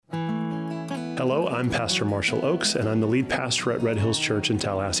Hello, I'm Pastor Marshall Ochs, and I'm the lead pastor at Red Hills Church in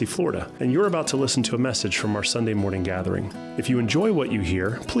Tallahassee, Florida. And you're about to listen to a message from our Sunday morning gathering. If you enjoy what you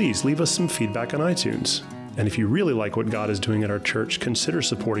hear, please leave us some feedback on iTunes. And if you really like what God is doing at our church, consider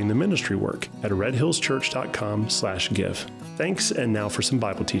supporting the ministry work at redhillschurch.com/give. Thanks, and now for some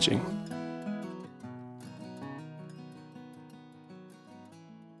Bible teaching.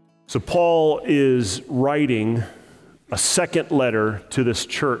 So Paul is writing a second letter to this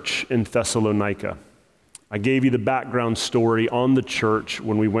church in Thessalonica. I gave you the background story on the church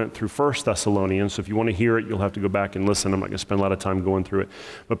when we went through 1 Thessalonians, so if you want to hear it, you'll have to go back and listen. I'm not going to spend a lot of time going through it.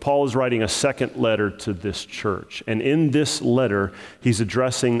 But Paul is writing a second letter to this church, and in this letter, he's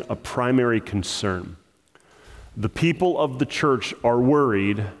addressing a primary concern. The people of the church are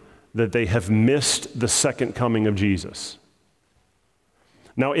worried that they have missed the second coming of Jesus.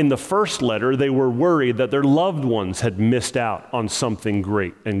 Now, in the first letter, they were worried that their loved ones had missed out on something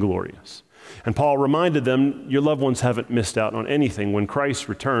great and glorious. And Paul reminded them, your loved ones haven't missed out on anything. When Christ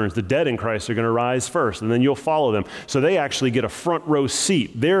returns, the dead in Christ are going to rise first, and then you'll follow them. So they actually get a front row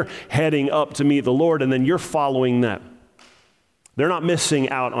seat. They're heading up to meet the Lord, and then you're following them. They're not missing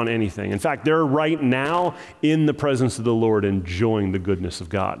out on anything. In fact, they're right now in the presence of the Lord, enjoying the goodness of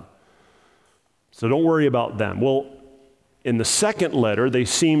God. So don't worry about them. Well, in the second letter, they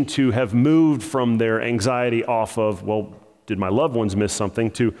seem to have moved from their anxiety off of, well, did my loved ones miss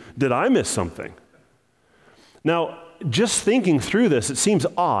something, to, did I miss something? Now, just thinking through this, it seems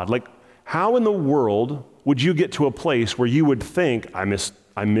odd. Like, how in the world would you get to a place where you would think, I missed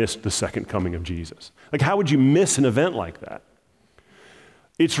the second coming of Jesus? Like, how would you miss an event like that?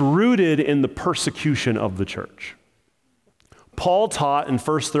 It's rooted in the persecution of the church. Paul taught in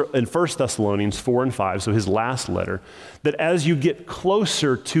 1 Thessalonians 4 and 5, so his last letter, that as you get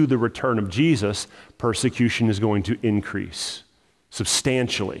closer to the return of Jesus, persecution is going to increase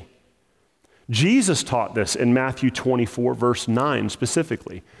substantially. Jesus taught this in Matthew 24, verse 9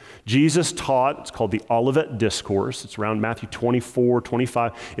 specifically. Jesus taught, it's called the Olivet Discourse. It's around Matthew 24,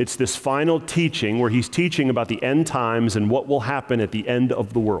 25. It's this final teaching where he's teaching about the end times and what will happen at the end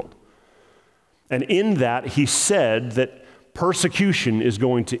of the world. And in that, he said that persecution is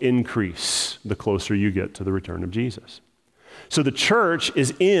going to increase the closer you get to the return of Jesus. So the church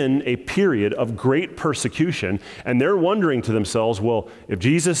is in a period of great persecution, and they're wondering to themselves, well, if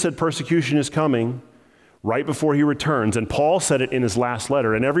Jesus said persecution is coming right before he returns, and Paul said it in his last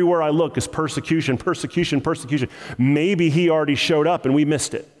letter, and everywhere I look is persecution, persecution, persecution, maybe he already showed up and we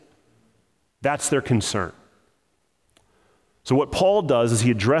missed it. That's their concern. So what Paul does is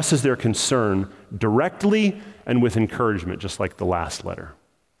he addresses their concern directly and with encouragement, just like the last letter.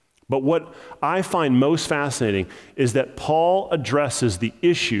 But what I find most fascinating is that Paul addresses the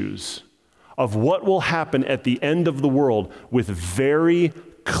issues of what will happen at the end of the world with very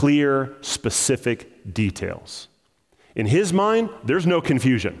clear, specific details. In his mind, there's no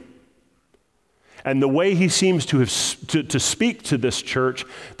confusion. And the way he seems to have to speak to this church,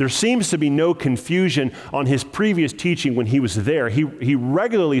 there seems to be no confusion on his previous teaching when he was there. He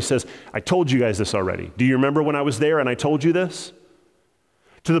regularly says, I told you guys this already. Do you remember when I was there and I told you this?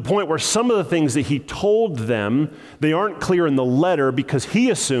 To the point where some of the things that he told them, they aren't clear in the letter because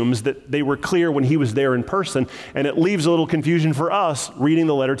he assumes that they were clear when he was there in person, and it leaves a little confusion for us reading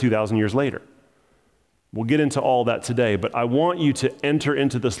the letter 2,000 years later. We'll get into all that today, but I want you to enter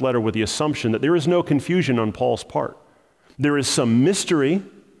into this letter with the assumption that there is no confusion on Paul's part. There is some mystery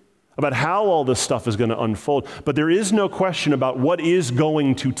about how all this stuff is going to unfold, but there is no question about what is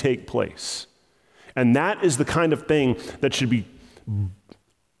going to take place. And that is the kind of thing that should be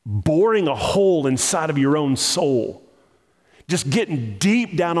boring a hole inside of your own soul. Just getting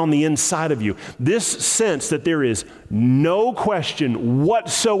deep down on the inside of you. This sense that there is no question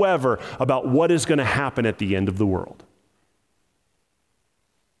whatsoever about what is going to happen at the end of the world.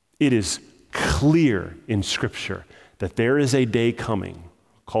 It is clear in Scripture that there is a day coming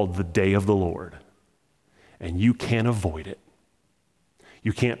called the day of the Lord, and you can't avoid it.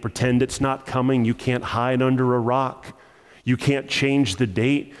 You can't pretend it's not coming. You can't hide under a rock. You can't change the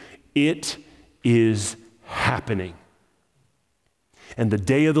date. It is happening. And the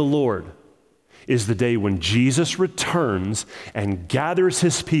day of the Lord is the day when Jesus returns and gathers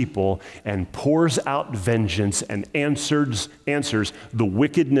his people and pours out vengeance and answers the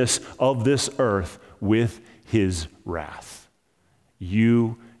wickedness of this earth with his wrath.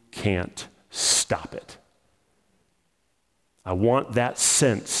 You can't stop it. I want that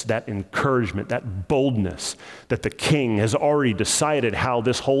sense, that encouragement, that boldness that the King has already decided how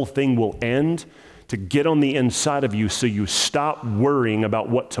this whole thing will end, to get on the inside of you so you stop worrying about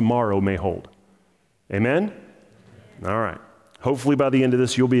what tomorrow may hold. Amen? All right. Hopefully by the end of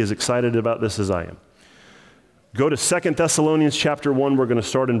this, you'll be as excited about this as I am. Go to 2 Thessalonians chapter 1. We're going to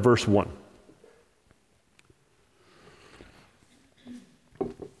start in verse 1.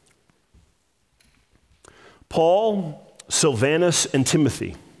 Paul, Silvanus, and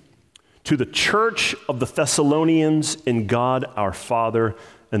Timothy, to the church of the Thessalonians in God our Father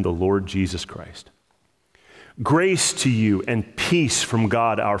and the Lord Jesus Christ. Grace to you and peace from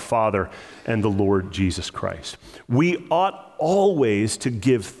God our Father and the Lord Jesus Christ. We ought always to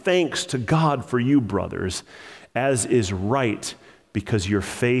give thanks to God for you, brothers, as is right, because your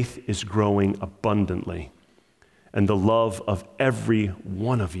faith is growing abundantly, and the love of every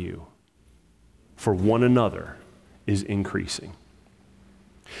one of you for one another is increasing.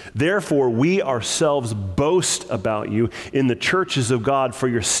 Therefore, we ourselves boast about you in the churches of God for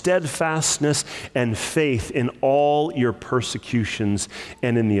your steadfastness and faith in all your persecutions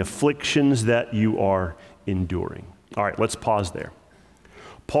and in the afflictions that you are enduring. All right, let's pause there.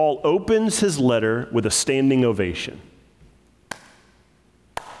 Paul opens his letter with a standing ovation.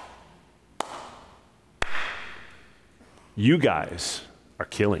 You guys are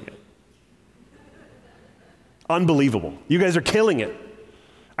killing it. Unbelievable. You guys are killing it.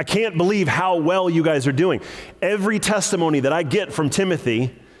 I can't believe how well you guys are doing. Every testimony that I get from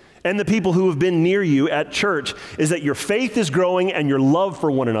Timothy and the people who have been near you at church is that your faith is growing and your love for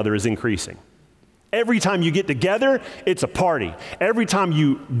one another is increasing. Every time you get together, it's a party. Every time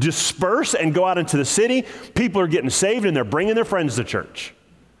you disperse and go out into the city, people are getting saved and they're bringing their friends to church.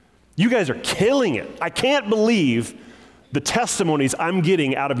 You guys are killing it. I can't believe the testimonies I'm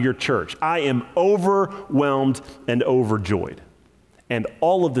getting out of your church. I am overwhelmed and overjoyed. And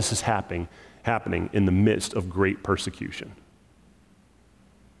all of this is happening in the midst of great persecution.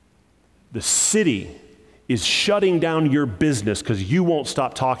 The city is shutting down your business because you won't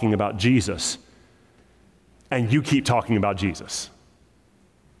stop talking about Jesus, and you keep talking about Jesus.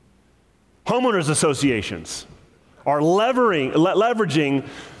 Homeowners associations are leveraging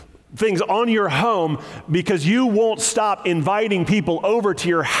things on your home because you won't stop inviting people over to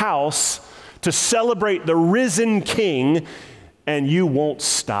your house to celebrate the risen King, and you won't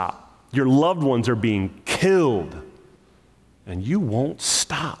stop. Your loved ones are being killed, and you won't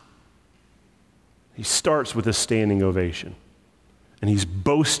stop. He starts with a standing ovation, and he's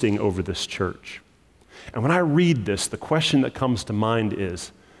boasting over this church. And when I read this, the question that comes to mind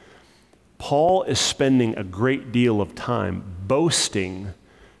is, Paul is spending a great deal of time boasting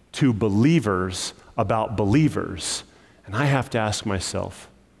to believers about believers, and I have to ask myself,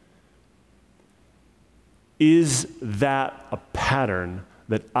 is that a pattern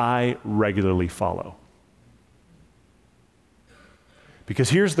that I regularly follow?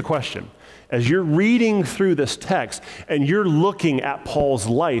 Because here's the question. As you're reading through this text and you're looking at Paul's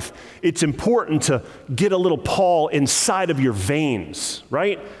life, it's important to get a little Paul inside of your veins,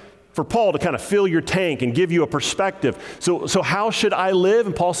 right? For Paul to kind of fill your tank and give you a perspective. So how should I live?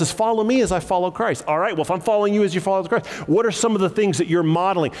 And Paul says, follow me as I follow Christ. All right, well, if I'm following you as you follow Christ, what are some of the things that you're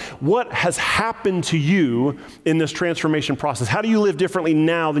modeling? What has happened to you in this transformation process? How do you live differently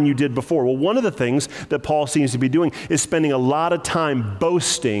now than you did before? Well, one of the things that Paul seems to be doing is spending a lot of time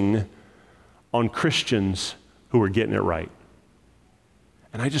boasting on Christians who are getting it right.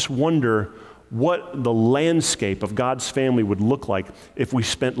 And I just wonder what the landscape of God's family would look like if we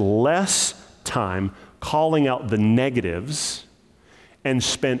spent less time calling out the negatives and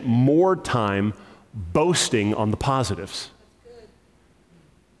spent more time boasting on the positives.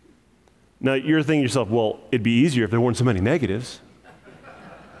 Now, you're thinking to yourself, well, it'd be easier if there weren't so many negatives.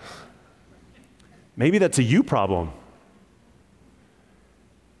 Maybe that's a you problem.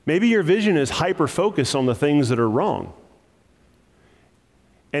 Maybe your vision is hyper-focused on the things that are wrong.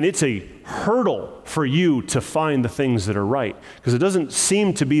 And it's a hurdle for you to find the things that are right, because it doesn't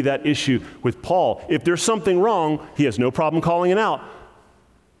seem to be that issue with Paul. If there's something wrong, he has no problem calling it out.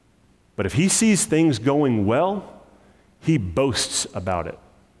 But if he sees things going well, he boasts about it.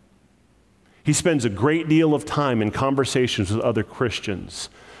 He spends a great deal of time in conversations with other Christians,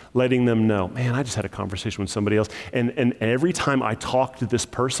 letting them know, man, I just had a conversation with somebody else, and every time I talk to this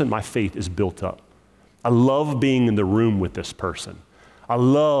person, my faith is built up. I love being in the room with this person. I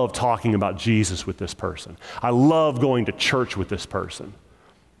love talking about Jesus with this person. I love going to church with this person.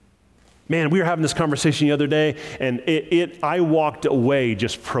 Man, we were having this conversation the other day, and I walked away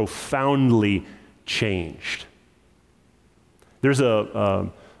just profoundly changed. There's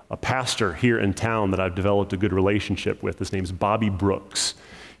a pastor here in town that I've developed a good relationship with. His name's Bobby Brooks.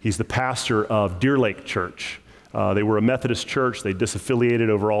 He's the pastor of Deer Lake Church. They were a Methodist church. They disaffiliated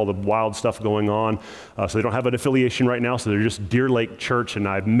over all the wild stuff going on. So they don't have an affiliation right now, so they're just Deer Lake Church, and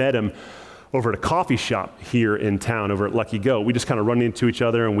I've met him over at a coffee shop here in town, over at Lucky Go. We just kind of run into each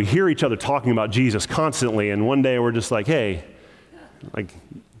other and we hear each other talking about Jesus constantly. And one day we're just like, hey, like,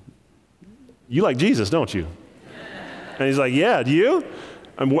 you like Jesus, don't you? And he's like, yeah, do you?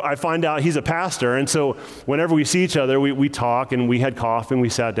 And I find out he's a pastor. And so whenever we see each other, we talk and we had coffee and we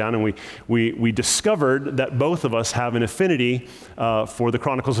sat down and we discovered that both of us have an affinity for the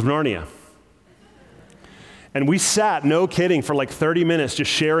Chronicles of Narnia. And we sat, no kidding, for like 30 minutes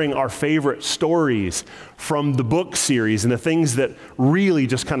just sharing our favorite stories from the book series and the things that really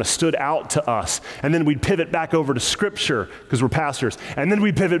just kind of stood out to us. And then we'd pivot back over to Scripture because we're pastors. And then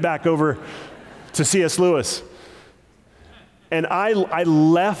we'd pivot back over to C.S. Lewis. And I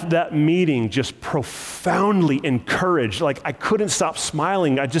left that meeting just profoundly encouraged. Like I couldn't stop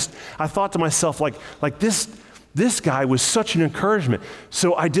smiling. I thought to myself, like this guy was such an encouragement.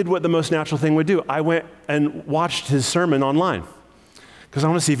 So I did what the most natural thing would do. I went and watched his sermon online because I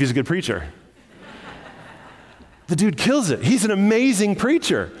want to see if he's a good preacher. The dude kills it. He's an amazing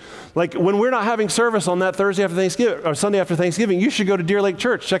preacher. Like when we're not having service on that Thursday after Thanksgiving or Sunday after Thanksgiving, you should go to Deer Lake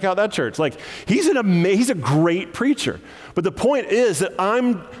Church. Check out that church. Like he's a great preacher. But the point is that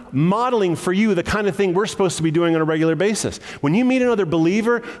I'm modeling for you the kind of thing we're supposed to be doing on a regular basis. When you meet another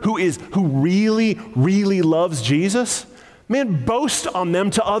believer who really, really loves Jesus, man, boast on them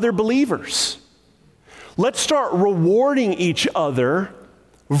to other believers. Let's start rewarding each other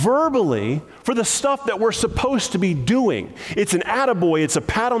verbally for the stuff that we're supposed to be doing. It's an attaboy, it's a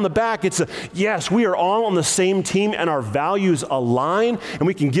pat on the back, yes, we are all on the same team and our values align and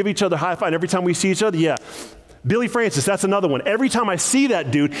we can give each other a high five. And every time we see each other, yeah. Billy Francis, that's another one. Every time I see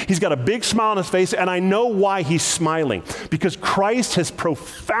that dude, he's got a big smile on his face and I know why he's smiling. Because Christ has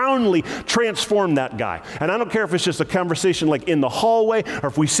profoundly transformed that guy. And I don't care if it's just a conversation like in the hallway or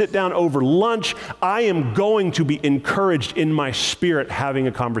if we sit down over lunch, I am going to be encouraged in my spirit having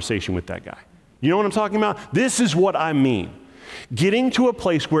a conversation with that guy. You know what I'm talking about? This is what I mean. Getting to a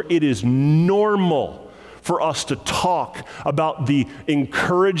place where it is normal for us to talk about the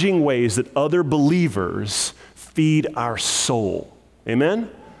encouraging ways that other believers feed our soul. Amen?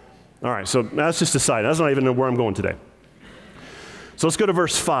 All right, so that's just a side. That's not even where I'm going today. So let's go to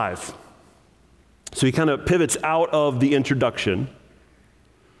verse 5. So he kind of pivots out of the introduction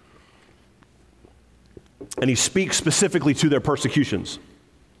and he speaks specifically to their persecutions.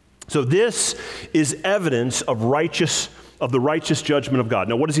 So this is evidence of the righteous judgment of God.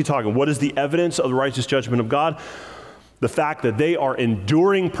 Now, what is he talking? What is the evidence of the righteous judgment of God? The fact that they are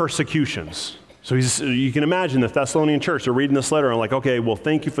enduring persecutions. So you can imagine the Thessalonian church, they're reading this letter and like, okay, well,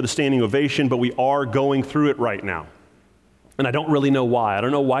 thank you for the standing ovation, but we are going through it right now. And I don't really know why. I don't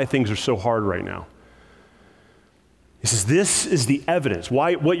know why things are so hard right now. He says, this is the evidence.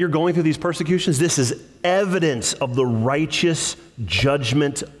 Why? What you're going through these persecutions, this is evidence of the righteous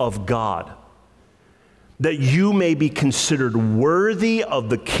judgment of God, that you may be considered worthy of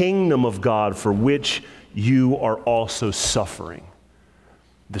the kingdom of God for which you are also suffering.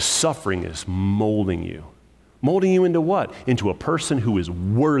 The suffering is molding you. Molding you into what? Into a person who is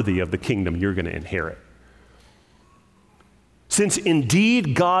worthy of the kingdom you're going to inherit. Since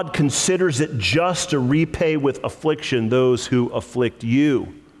indeed God considers it just to repay with affliction those who afflict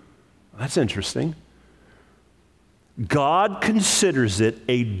you. That's interesting. God considers it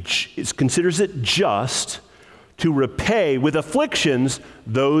just to repay with afflictions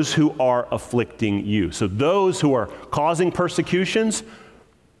those who are afflicting you. So those who are causing persecutions,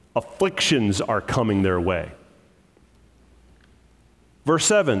 afflictions are coming their way. Verse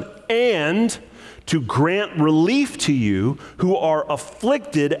 7, and to grant relief to you who are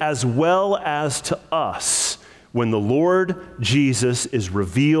afflicted as well as to us when the Lord Jesus is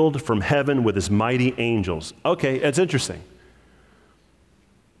revealed from heaven with his mighty angels. Okay, that's interesting.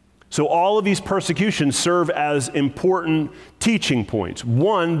 So all of these persecutions serve as important teaching points.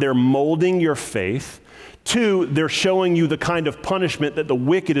 One, they're molding your faith. Two, they're showing you the kind of punishment that the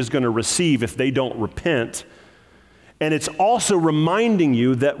wicked is going to receive if they don't repent. And it's also reminding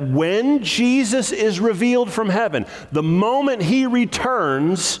you that when Jesus is revealed from heaven, the moment he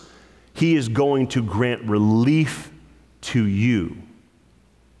returns, he is going to grant relief to you.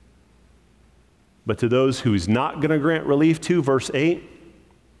 But to those who he's not going to grant relief to, verse 8,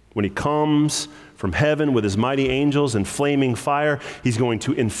 when he comes from heaven with his mighty angels and flaming fire, he's going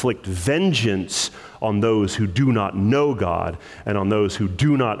to inflict vengeance on those who do not know God and on those who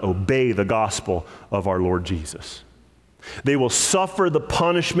do not obey the gospel of our Lord Jesus. They will suffer the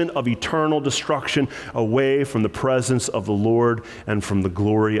punishment of eternal destruction away from the presence of the Lord and from the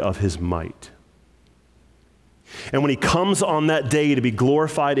glory of his might. And when he comes on that day to be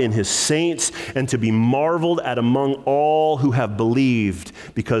glorified in his saints and to be marveled at among all who have believed,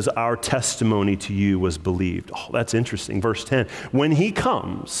 because our testimony to you was believed. Oh, that's interesting. Verse 10, when he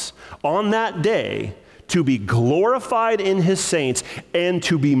comes on that day to be glorified in his saints and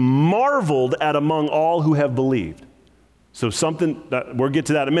to be marveled at among all who have believed. So something, we'll get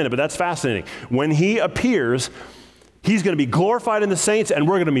to that in a minute, but that's fascinating. When he appears, he's going to be glorified in the saints and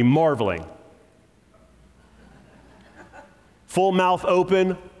we're going to be marveling. Full mouth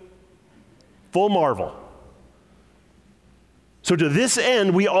open, full marvel. So to this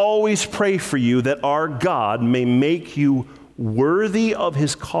end, we always pray for you that our God may make you worthy of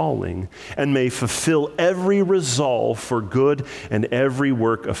his calling and may fulfill every resolve for good and every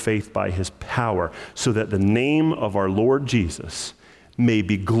work of faith by his power, so that the name of our Lord Jesus may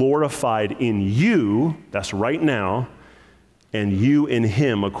be glorified in you, that's right now, and you in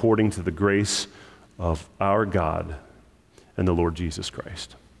him according to the grace of our God and the Lord Jesus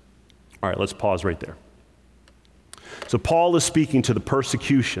Christ. All right, let's pause right there. So Paul is speaking to the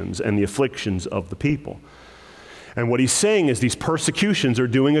persecutions and the afflictions of the people. And what he's saying is these persecutions are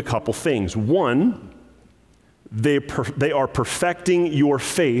doing a couple things. One, they are perfecting your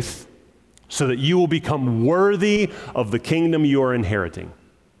faith so that you will become worthy of the kingdom you are inheriting.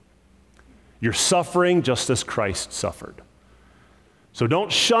 You're suffering just as Christ suffered. So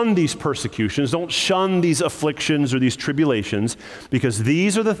don't shun these persecutions, don't shun these afflictions or these tribulations, because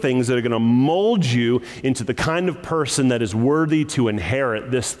these are the things that are going to mold you into the kind of person that is worthy to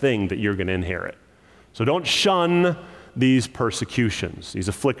inherit this thing that you're going to inherit. So don't shun these persecutions, these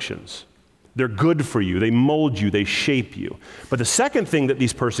afflictions. They're good for you, they mold you, they shape you. But the second thing that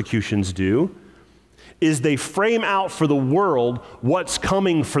these persecutions do is they frame out for the world what's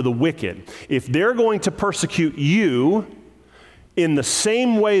coming for the wicked. If they're going to persecute you in the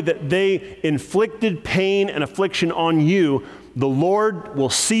same way that they inflicted pain and affliction on you, the Lord will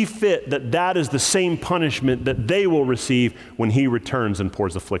see fit that that is the same punishment that they will receive when he returns and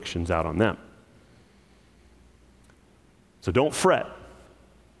pours afflictions out on them. So don't fret,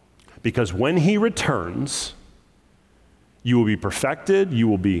 because when he returns, you will be perfected, you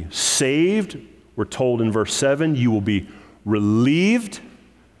will be saved. We're told in verse 7, you will be relieved.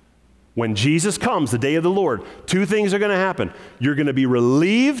 When Jesus comes, the day of the Lord, two things are going to happen. You're going to be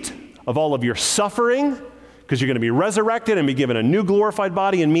relieved of all of your suffering, because you're going to be resurrected and be given a new glorified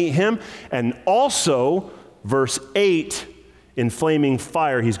body and meet him. And also, verse 8, in flaming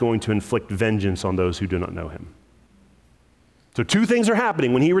fire, he's going to inflict vengeance on those who do not know him. So two things are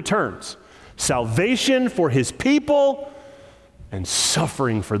happening when he returns. Salvation for his people and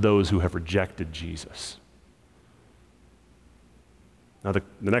suffering for those who have rejected Jesus. Now the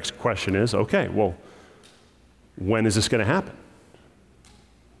next question is, okay, well, when is this going to happen?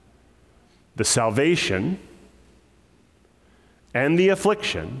 The salvation and the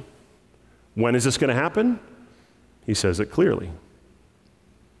affliction, when is this going to happen? He says it clearly.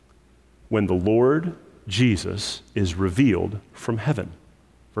 When the Lord Jesus is revealed from heaven.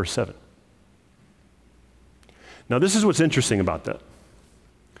 Verse 7. Now this is what's interesting about that.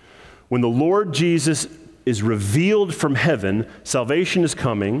 When the Lord Jesus is revealed from heaven, salvation is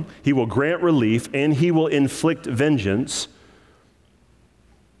coming, he will grant relief, and he will inflict vengeance.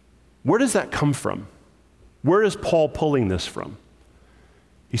 Where does that come from? Where is Paul pulling this from?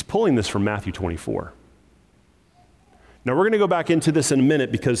 He's pulling this from Matthew 24. Now, we're going to go back into this in a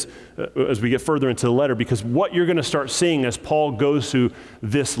minute because as we get further into the letter, because what you're going to start seeing as Paul goes through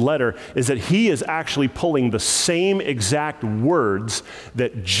this letter is that he is actually pulling the same exact words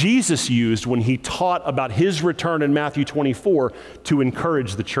that Jesus used when he taught about his return in Matthew 24 to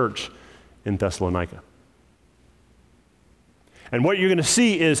encourage the church in Thessalonica. And what you're going to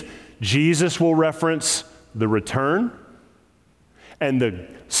see is Jesus will reference the return and the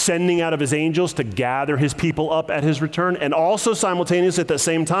sending out of his angels to gather his people up at his return. And also simultaneously at the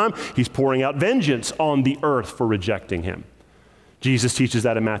same time, he's pouring out vengeance on the earth for rejecting him. Jesus teaches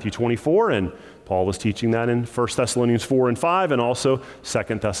that in Matthew 24, and Paul is teaching that in 1 Thessalonians 4 and 5, and also 2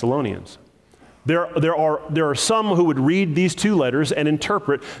 Thessalonians. There are some who would read these two letters and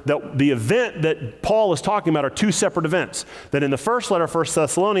interpret that the event that Paul is talking about are two separate events. That in the first letter, 1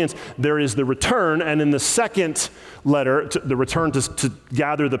 Thessalonians, there is the return, and in the second letter, the return to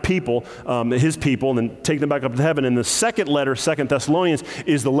gather the people, his people, and then take them back up to heaven. In the second letter, 2 Thessalonians,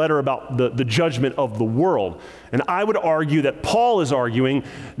 is the letter about the judgment of the world. And I would argue that Paul is arguing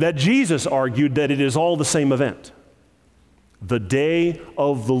that Jesus argued that it is all the same event. The day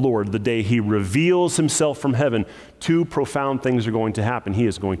of the Lord, the day he reveals himself from heaven, two profound things are going to happen. He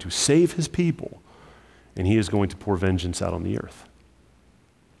is going to save his people, and he is going to pour vengeance out on the earth.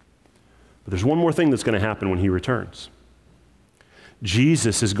 But there's one more thing that's going to happen when he returns.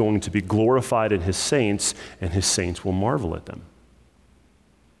 Jesus is going to be glorified in his saints, and his saints will marvel at them.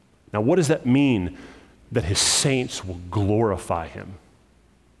 Now, what does that mean, that his saints will glorify him?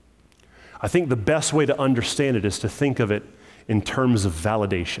 I think the best way to understand it is to think of it in terms of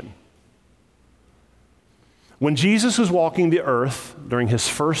validation. When Jesus was walking the earth during his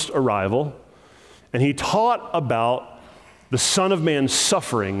first arrival, and he taught about the Son of Man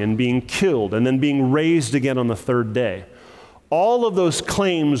suffering and being killed and then being raised again on the third day, all of those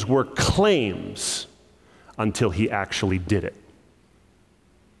claims were claims until he actually did it.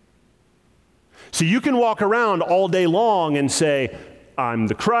 So you can walk around all day long and say, I'm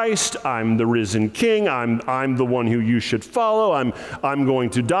the Christ, I'm the risen King, I'm the one who you should follow, I'm going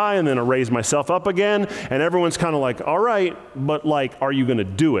to die and then I'll raise myself up again. And everyone's kind of like, all right, but like, are you going to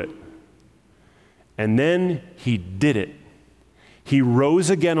do it? And then he did it. He rose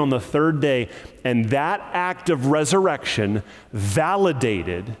again on the third day, and that act of resurrection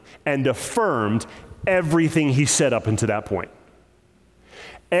validated and affirmed everything he said up until that point.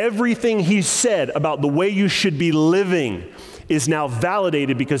 Everything he said about the way you should be living is now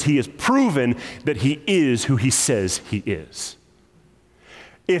validated because he has proven that he is who he says he is.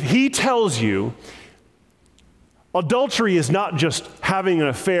 If he tells you adultery is not just having an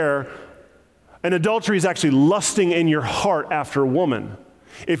affair, and adultery is actually lusting in your heart after a woman,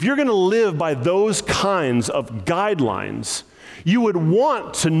 if you're going to live by those kinds of guidelines, you would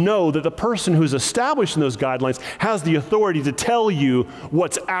want to know that the person who's establishing those guidelines has the authority to tell you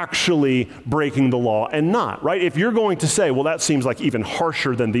what's actually breaking the law and not, right? If you're going to say, well, that seems like even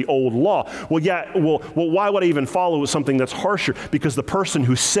harsher than the old law. Well, why would I even follow something that's harsher? Because the person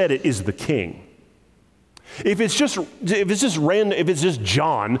who said it is the king. If it's just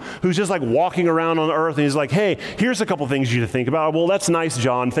John who's just like walking around on earth and he's like, hey, here's a couple things you to think about. Well, that's nice,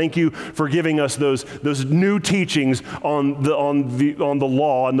 John. Thank you for giving us those new teachings on the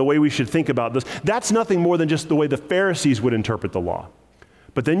law and the way we should think about this. That's nothing more than just the way the Pharisees would interpret the law.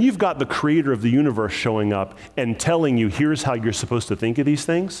 But then you've got the creator of the universe showing up and telling you, here's how you're supposed to think of these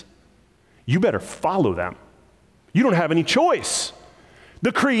things. You better follow them. You don't have any choice.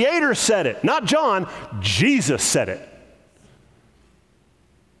 The Creator said it, not John, Jesus said it.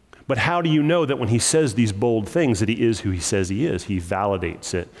 But how do you know that when he says these bold things that he is who he says he is? He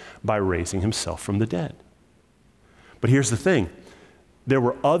validates it by raising himself from the dead. But here's the thing. There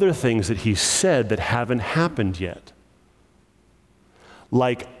were other things that he said that haven't happened yet.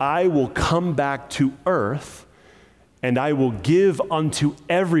 Like, I will come back to earth and I will give unto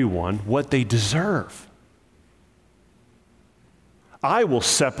everyone what they deserve. I will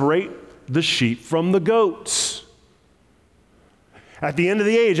separate the sheep from the goats. At the end of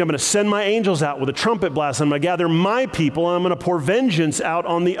the age, I'm going to send my angels out with a trumpet blast. I'm going to gather my people, and I'm going to pour vengeance out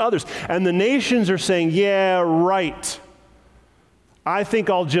on the others. And the nations are saying, yeah, right. I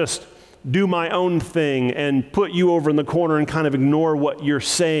think I'll just do my own thing and put you over in the corner and kind of ignore what you're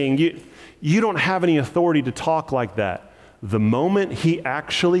saying. You don't have any authority to talk like that. The moment he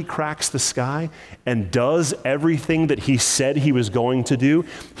actually cracks the sky and does everything that he said he was going to do,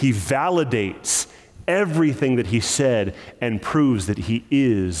 he validates everything that he said and proves that he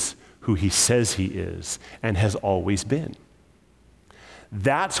is who he says he is and has always been.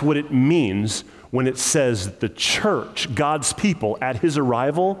 That's what it means when it says the church, God's people, at his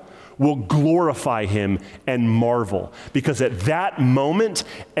arrival, will glorify him and marvel. Because at that moment,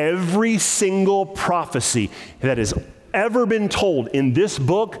 every single prophecy that is ever been told in this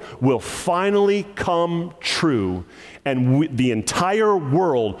book will finally come true, and the entire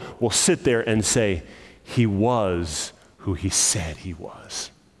world will sit there and say, he was who he said he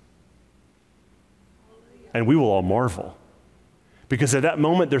was. And we will all marvel, because at that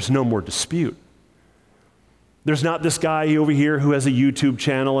moment there's no more dispute. There's not this guy over here who has a YouTube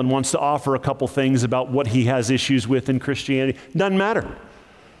channel and wants to offer a couple things about what he has issues with in Christianity. Doesn't matter.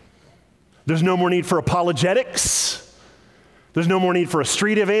 There's no more need for apologetics. There's no more need for a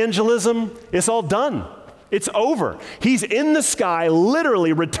street evangelism. It's all done. It's over. He's in the sky,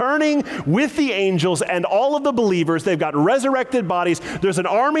 literally returning with the angels and all of the believers. They've got resurrected bodies. There's an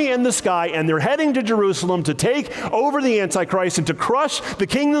army in the sky, and they're heading to Jerusalem to take over the Antichrist and to crush the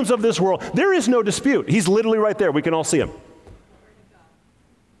kingdoms of this world. There is no dispute. He's literally right there. We can all see him.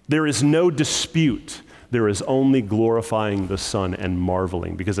 There is no dispute. There is only glorifying the Son and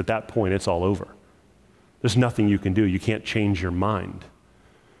marveling, because at that point, it's all over. There's nothing you can do. You can't change your mind.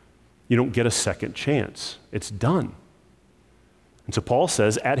 You don't get a second chance. It's done. And so Paul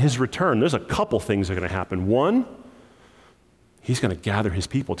says, at his return, there's a couple things that are going to happen. One, he's going to gather his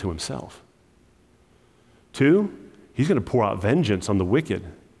people to himself. Two, he's going to pour out vengeance on the wicked.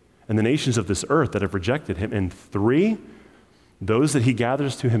 and the nations of this earth that have rejected him. And 3, those that he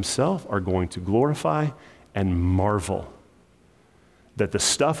gathers to himself are going to glorify and marvel that the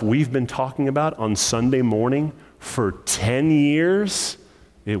stuff we've been talking about on Sunday morning for 10 years,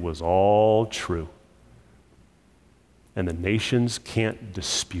 it was all true. And the nations can't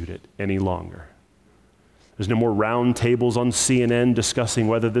dispute it any longer. There's no more round tables on CNN discussing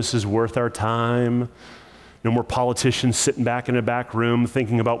whether this is worth our time. No more politicians sitting back in a back room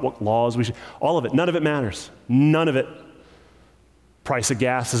thinking about what laws we should. All of it, none of it matters. None of it. Price of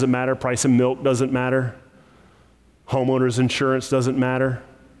gas doesn't matter. Price of milk doesn't matter. Homeowners insurance doesn't matter.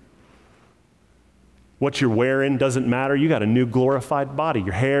 What you're wearing doesn't matter. You got a new glorified body.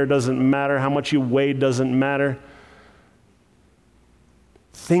 Your hair doesn't matter. How much you weigh doesn't matter.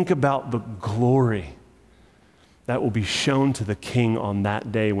 Think about the glory that will be shown to the King on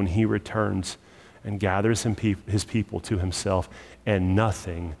that day when he returns and gathers his people to himself, and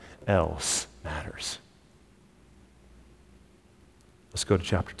nothing else matters. Let's go to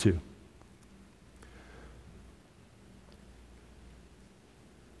chapter 2.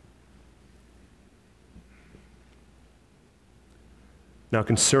 Now,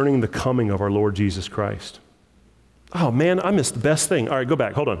 concerning the coming of our Lord Jesus Christ. Oh man, I missed the best thing. All right, go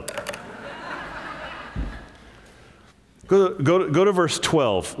back, hold on. Go to verse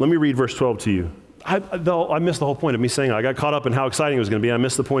 12. Let me read verse 12 to you. I missed the whole point of me saying it. I got caught up in how exciting it was going to be. I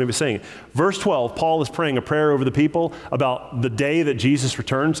missed the point of me saying it. Verse 12, Paul is praying a prayer over the people about the day that Jesus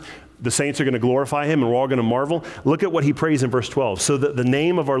returns. The saints are going to glorify him and we're all going to marvel. Look at what he prays in verse 12. So that the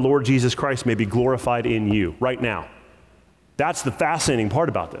name of our Lord Jesus Christ may be glorified in you right now. That's the fascinating part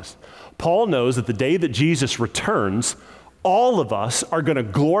about this. Paul knows that the day that Jesus returns, all of us are going to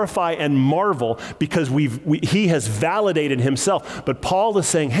glorify and marvel because he has validated himself. But Paul is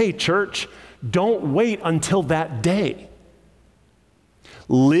saying, hey, church, don't wait until that day.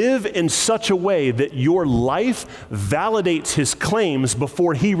 Live in such a way that your life validates his claims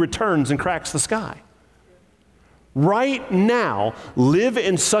before he returns and cracks the sky. Right now, live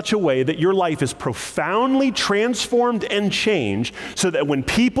in such a way that your life is profoundly transformed and changed so that when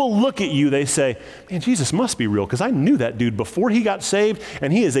people look at you, they say, man, Jesus must be real because I knew that dude before he got saved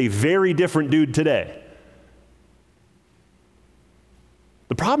and he is a very different dude today.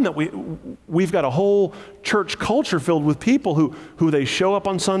 The problem that we've got a whole church culture filled with people who they show up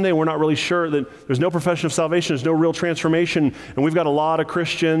on Sunday and we're not really sure that there's no profession of salvation, there's no real transformation, and we've got a lot of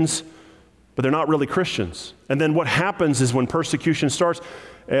Christians, but they're not really Christians. And then what happens is when persecution starts,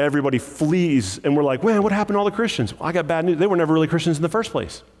 everybody flees, and we're like, man, what happened to all the Christians? Well, I got bad news. They were never really Christians in the first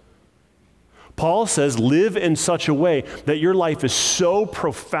place. Paul says, live in such a way that your life is so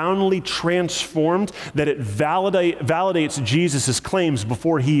profoundly transformed that it validates Jesus' claims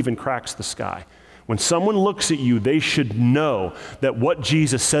before he even cracks the sky. When someone looks at you, they should know that what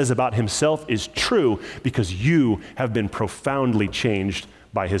Jesus says about himself is true because you have been profoundly changed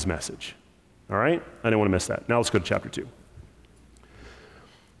by his message. All right? I didn't want to miss that. Now let's go to chapter 2.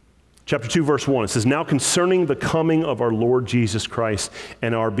 Chapter 2, verse 1, it says, now concerning the coming of our Lord Jesus Christ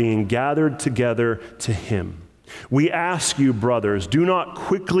and our being gathered together to him, we ask you, brothers, do not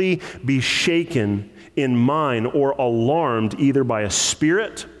quickly be shaken in mind or alarmed either by a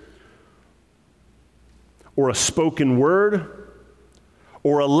spirit or a spoken word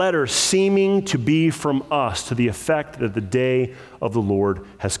or a letter seeming to be from us to the effect that the day of the Lord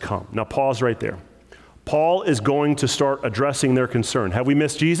has come. Now pause right there. Paul is going to start addressing their concern. Have we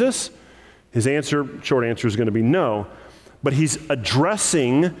missed Jesus? His short answer is going to be no, but he's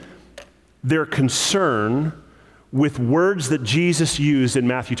addressing their concern with words that Jesus used in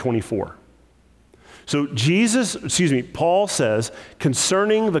Matthew 24. So Paul says,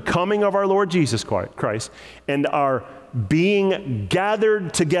 concerning the coming of our Lord Jesus Christ and our being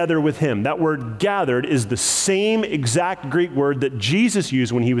gathered together with him. That word gathered is the same exact Greek word that Jesus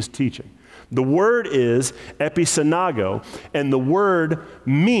used when he was teaching. The word is episynago, and the word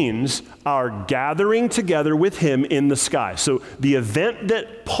means our gathering together with him in the sky. So the event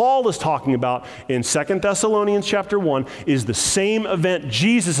that Paul is talking about in 2 Thessalonians chapter 1 is the same event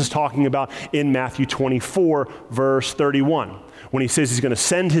Jesus is talking about in Matthew 24, verse 31. When he says he's going to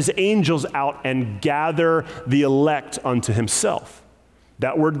send his angels out and gather the elect unto himself.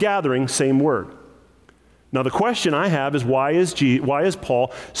 That word gathering, same word. Now the question I have is why is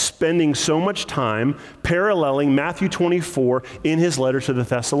Paul spending so much time paralleling Matthew 24 in his letter to the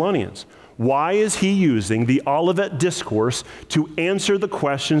Thessalonians? Why is he using the Olivet Discourse to answer the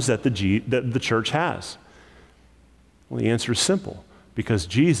questions that the church has? Well, the answer is simple. Because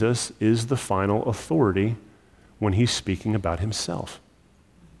Jesus is the final authority when he's speaking about himself.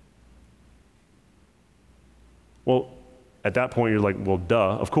 Well, at that point, you're like, well,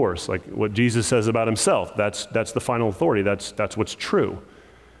 duh, of course. Like what Jesus says about himself, that's the final authority. That's what's true.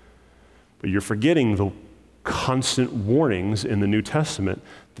 But you're forgetting the constant warnings in the New Testament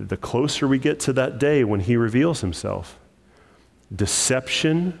that the closer we get to that day when he reveals himself,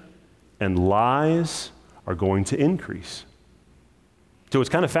 deception and lies are going to increase. So it's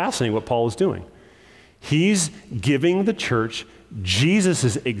kind of fascinating what Paul is doing. He's giving the church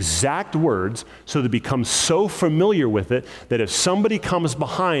Jesus' exact words so they become so familiar with it that if somebody comes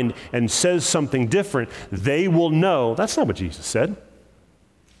behind and says something different, they will know that's not what Jesus said.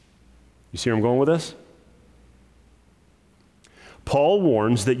 You see where I'm going with this? Paul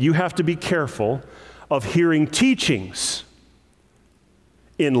warns that you have to be careful of hearing teachings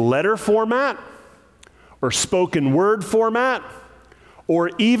in letter format or spoken word format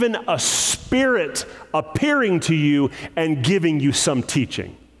or even a spirit appearing to you and giving you some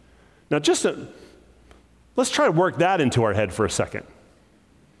teaching. Now let's try to work that into our head for a second.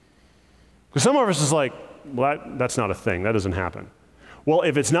 Because some of us is like, well, that's not a thing. That doesn't happen. Well,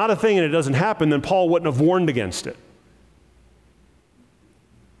 if it's not a thing and it doesn't happen, then Paul wouldn't have warned against it.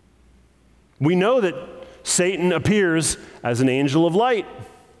 We know that Satan appears as an angel of light.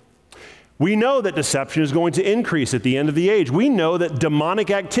 We know that deception is going to increase at the end of the age. We know that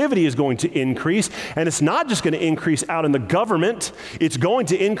demonic activity is going to increase, and it's not just going to increase out in the government, it's going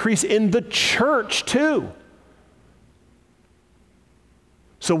to increase in the church too.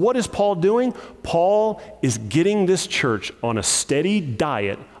 So what is Paul doing? Paul is getting this church on a steady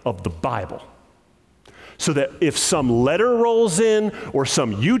diet of the Bible. So that if some letter rolls in, or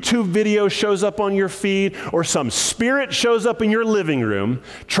some YouTube video shows up on your feed, or some spirit shows up in your living room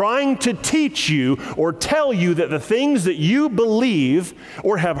trying to teach you or tell you that the things that you believe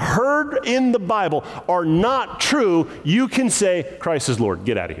or have heard in the Bible are not true, you can say, Christ is Lord,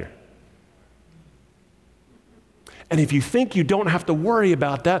 get out of here. And if you think you don't have to worry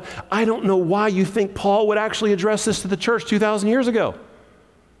about that, I don't know why you think Paul would actually address this to the church 2,000 years ago.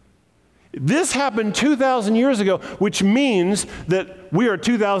 This happened 2,000 years ago, which means that we are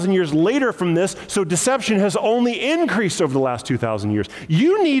 2,000 years later from this, so deception has only increased over the last 2,000 years.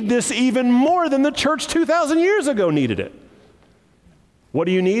 You need this even more than the church 2,000 years ago needed it. What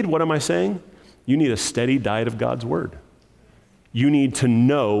do you need? What am I saying? You need a steady diet of God's word. You need to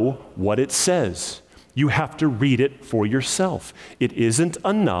know what it says. You have to read it for yourself. It isn't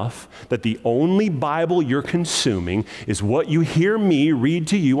enough that the only Bible you're consuming is what you hear me read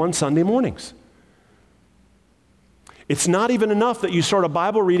to you on Sunday mornings. It's not even enough that you start a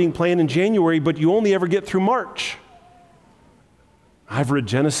Bible reading plan in January, but you only ever get through March. I've read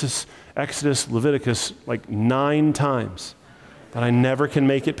Genesis, Exodus, Leviticus like 9 times, but I never can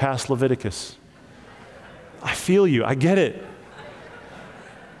make it past Leviticus. I feel you. I get it.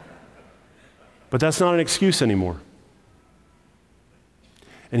 But that's not an excuse anymore.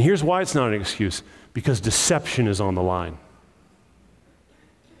 And here's why it's not an excuse. Because deception is on the line.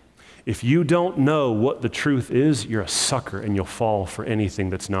 If you don't know what the truth is, you're a sucker and you'll fall for anything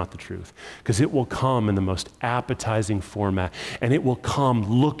that's not the truth. Because it will come in the most appetizing format, and it will come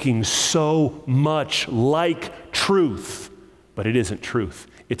looking so much like truth. But it isn't truth.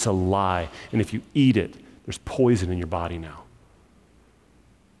 It's a lie. And if you eat it, there's poison in your body now.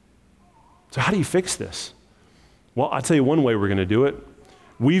 So how do you fix this? Well, I'll tell you one way we're going to do it.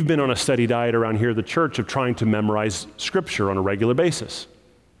 We've been on a steady diet around here at the church of trying to memorize Scripture on a regular basis.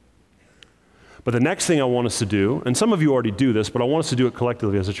 But the next thing I want us to do, and some of you already do this, but I want us to do it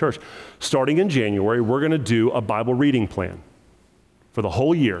collectively as a church. Starting in January, we're going to do a Bible reading plan for the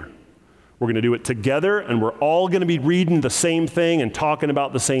whole year. We're going to do it together, and we're all going to be reading the same thing and talking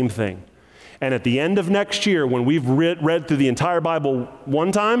about the same thing. And at the end of next year, when we've read through the entire Bible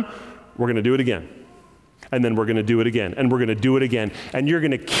one time, we're going to do it again. And then we're going to do it again. And we're going to do it again. And you're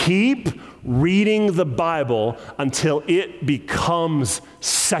going to keep reading the Bible until it becomes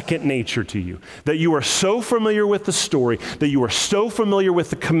second nature to you. That you are so familiar with the story, that you are so familiar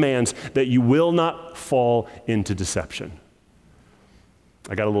with the commands, that you will not fall into deception.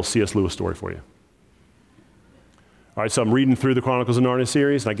 I got a little C.S. Lewis story for you. All right, so I'm reading through the Chronicles of Narnia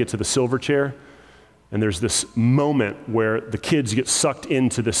series, and I get to the silver chair. And there's this moment where the kids get sucked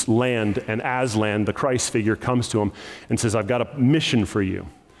into this land, and Aslan, the Christ figure, comes to them and says, I've got a mission for you.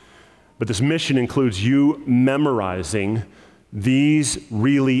 But this mission includes you memorizing these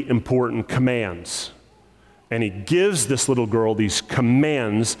really important commands. And he gives this little girl these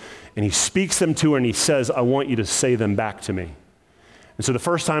commands, and he speaks them to her, and he says, I want you to say them back to me. And so the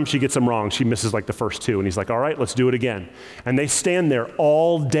first time she gets them wrong, she misses like the first 2. And he's like, all right, let's do it again. And they stand there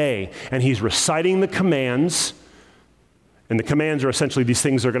all day, and he's reciting the commands, And the commands are essentially these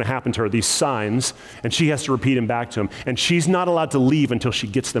things that are going to happen to her, these signs, and she has to repeat them back to him. And she's not allowed to leave until she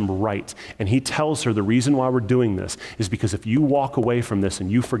gets them right. And he tells her the reason why we're doing this is because if you walk away from this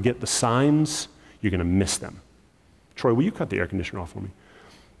and you forget the signs, you're going to miss them. Troy, will you cut the air conditioner off for me?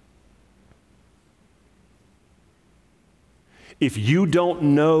 If you don't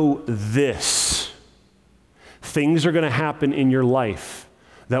know this, things are going to happen in your life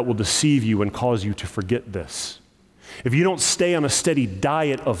that will deceive you and cause you to forget this. If you don't stay on a steady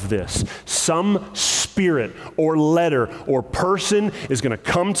diet of this, some spirit or letter or person is going to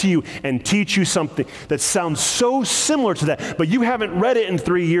come to you and teach you something that sounds so similar to that, but you haven't read it in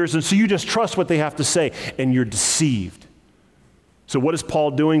 3 years, and so you just trust what they have to say, and you're deceived. So what is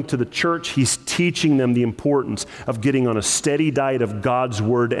Paul doing to the church? He's teaching them the importance of getting on a steady diet of God's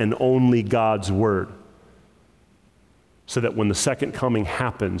word and only God's word, so that when the second coming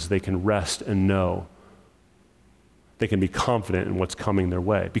happens, they can rest and know. They can be confident in what's coming their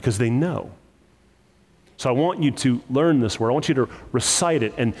way because they know. So I want you to learn this word. I want you to recite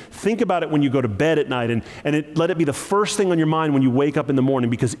it and think about it when you go to bed at night, and let it be the first thing on your mind when you wake up in the morning,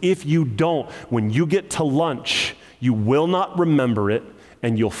 because if you don't, when you get to lunch, you will not remember it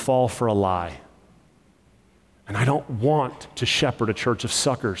and you'll fall for a lie. And I don't want to shepherd a church of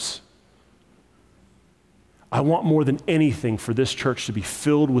suckers. I want more than anything for this church to be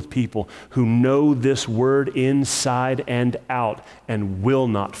filled with people who know this word inside and out and will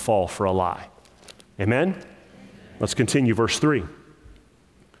not fall for a lie. Amen? Let's continue, verse 3.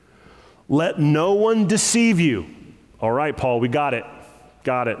 Let no one deceive you. All right, Paul, we got it.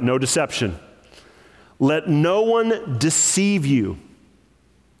 Got it. No deception. Let no one deceive you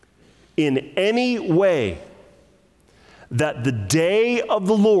in any way, that the day of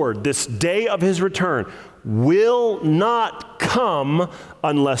the Lord, this day of his return, will not come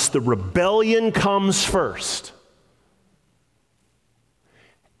unless the rebellion comes first,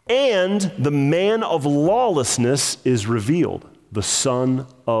 and the man of lawlessness is revealed, the son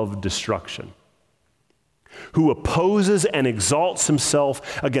of destruction, who opposes and exalts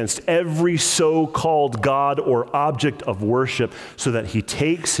himself against every so-called God or object of worship, so that he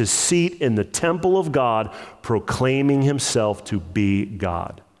takes his seat in the temple of God, proclaiming himself to be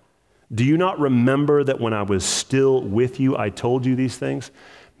God. Do you not remember that when I was still with you, I told you these things?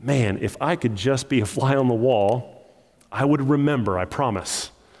 Man, if I could just be a fly on the wall, I would remember, I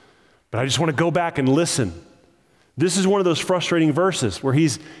promise. But I just want to go back and listen. This is one of those frustrating verses where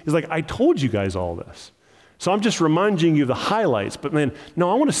he's like, I told you guys all this. So I'm just reminding you of the highlights, but man,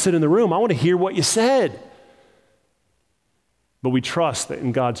 no, I want to sit in the room. I want to hear what you said. But we trust that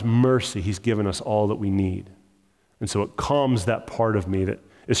in God's mercy, he's given us all that we need. And so it calms that part of me that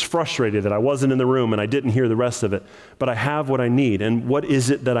is frustrated that I wasn't in the room and I didn't hear the rest of it, but I have what I need. And what is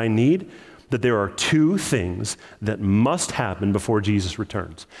it that I need? That there are two things that must happen before Jesus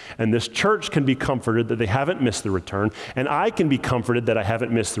returns. And this church can be comforted that they haven't missed the return, and I can be comforted that I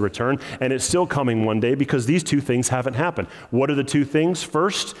haven't missed the return, and it's still coming one day because these two things haven't happened. What are the two things?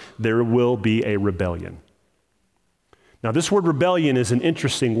 First, there will be a rebellion. Now, this word rebellion is an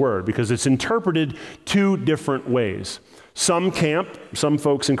interesting word because it's interpreted two different ways. Some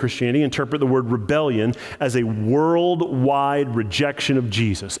folks in Christianity interpret the word rebellion as a worldwide rejection of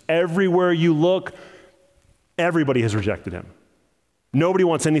Jesus. Everywhere you look, everybody has rejected him. Nobody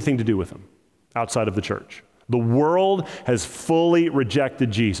wants anything to do with him outside of the church. The world has fully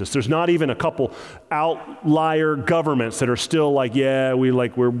rejected Jesus. There's not even a couple outlier governments that are still like, yeah,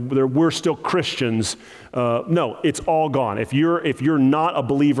 we're still Christians. No, it's all gone. If you're not a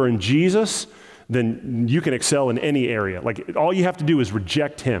believer in Jesus, then you can excel in any area. Like, all you have to do is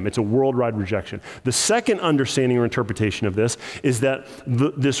reject him. It's a worldwide rejection. The second understanding or interpretation of this is that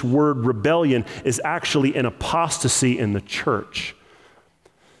this word rebellion is actually an apostasy in the church.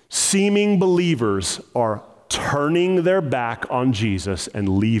 Seeming believers are turning their back on Jesus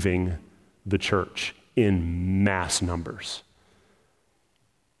and leaving the church in mass numbers.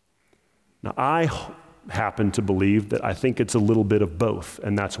 Now, I happen to believe that I think it's a little bit of both,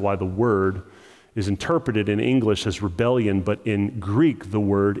 and that's why the word is interpreted in English as rebellion, but in Greek the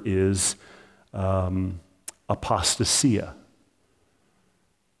word is apostasia.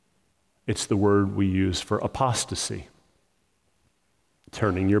 It's the word we use for apostasy.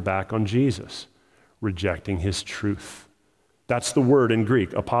 Turning your back on Jesus, rejecting his truth. That's the word in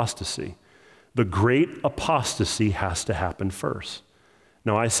Greek, apostasy. The great apostasy has to happen first.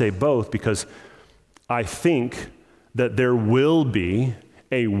 Now, I say both because I think that there will be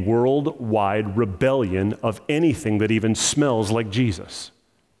a worldwide rebellion of anything that even smells like Jesus.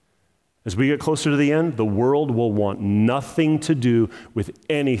 As we get closer to the end, the world will want nothing to do with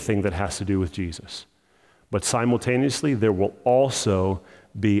anything that has to do with Jesus. But simultaneously, there will also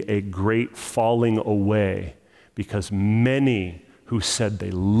be a great falling away because many who said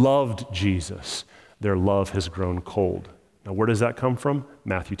they loved Jesus, their love has grown cold. Now, where does that come from?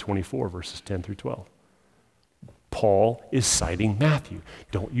 Matthew 24, verses 10 through 12. Paul is citing Matthew.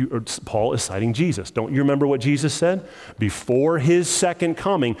 Paul is citing Jesus. Don't you remember what Jesus said? Before his second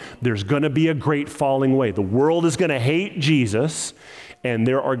coming, there's going to be a great falling away. The world is going to hate Jesus, and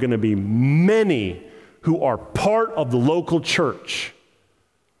there are going to be many who are part of the local church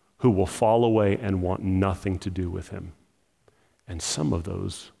who will fall away and want nothing to do with him. And some of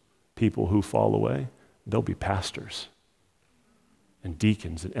those people who fall away, they'll be pastors and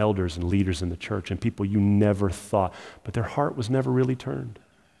deacons and elders and leaders in the church and people you never thought, but their heart was never really turned.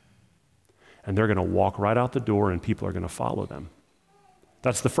 And they're going to walk right out the door and people are going to follow them.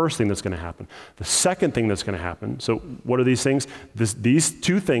 That's the first thing that's going to happen. The second thing that's going to happen, so what are these things? These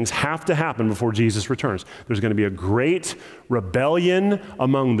two things have to happen before Jesus returns. There's going to be a great rebellion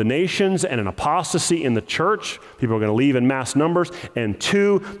among the nations and an apostasy in the church. People are going to leave in mass numbers. And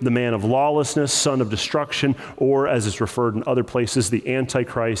two, the man of lawlessness, son of destruction, or as it's referred in other places, the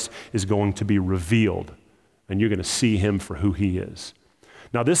Antichrist is going to be revealed. And you're going to see him for who he is.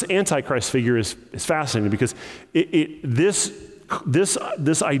 Now, this Antichrist figure is fascinating because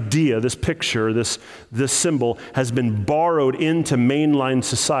this idea, this picture, this symbol has been borrowed into mainline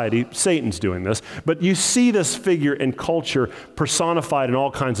society. Satan's doing this, but you see this figure in culture personified in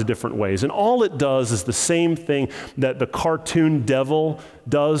all kinds of different ways. And all it does is the same thing that the cartoon devil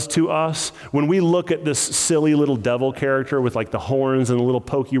does to us. When we look at this silly little devil character with like the horns and a little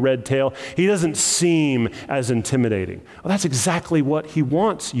pokey red tail, he doesn't seem as intimidating. Well, that's exactly what he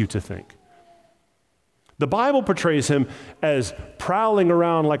wants you to think. The Bible portrays him as prowling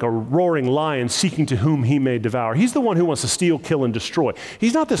around like a roaring lion, seeking to whom he may devour. He's the one who wants to steal, kill, and destroy.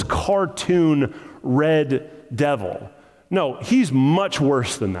 He's not this cartoon red devil. No, he's much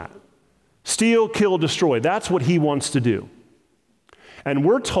worse than that. Steal, kill, destroy. That's what he wants to do. And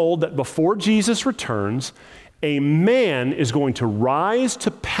we're told that before Jesus returns, a man is going to rise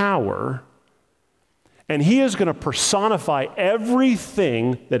to power, and he is going to personify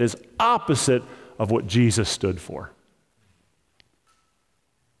everything that is opposite of what Jesus stood for.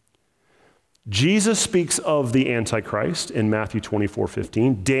 Jesus speaks of the Antichrist in Matthew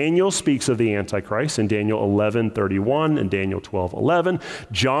 24:15. Daniel speaks of the Antichrist in Daniel 11:31 and Daniel 12:11.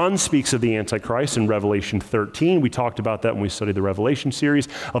 John speaks of the Antichrist in Revelation 13. We talked about that when we studied the Revelation series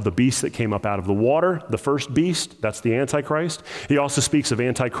of the beast that came up out of the water, the first beast, that's the Antichrist. He also speaks of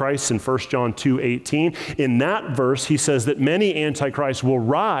Antichrist in 1 John 2:18. In that verse, he says that many Antichrists will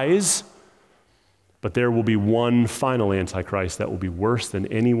rise, but there will be one final Antichrist that will be worse than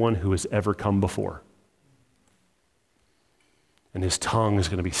anyone who has ever come before. And his tongue is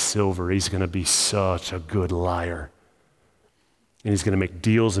going to be silver. He's going to be such a good liar. And he's going to make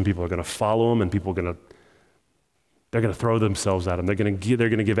deals, and people are going to follow him, and people are they're going to throw themselves at him. They're going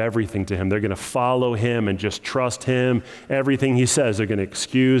to give everything to him. They're going to follow him and just trust him. Everything he says, they're going to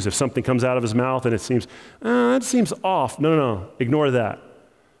excuse. If something comes out of his mouth and it seems, that seems off. No. Ignore that.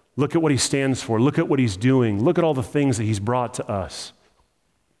 Look at what he stands for. Look at what he's doing. Look at all the things that he's brought to us.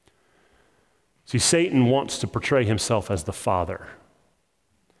 See, Satan wants to portray himself as the Father.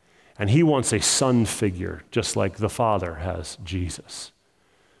 And he wants a son figure, just like the Father has Jesus.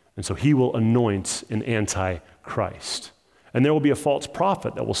 And so he will anoint an Antichrist. And there will be a false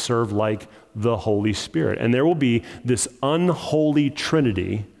prophet that will serve like the Holy Spirit. And there will be this unholy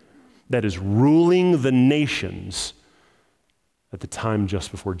trinity that is ruling the nations at the time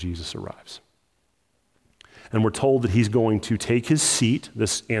just before Jesus arrives. And we're told that he's going to take his seat,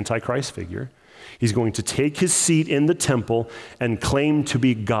 this Antichrist figure, he's going to take his seat in the temple and claim to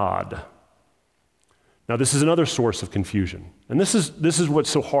be God. Now, this is another source of confusion. And this is what's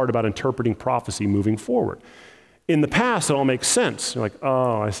so hard about interpreting prophecy moving forward. In the past, it all makes sense. You're like,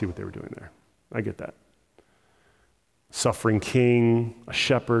 oh, I see what they were doing there. I get that. Suffering king, a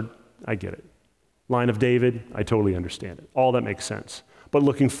shepherd, I get it. Line of David, I totally understand it. All that makes sense. But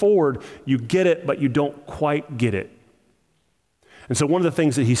looking forward, you get it, but you don't quite get it. And so one of the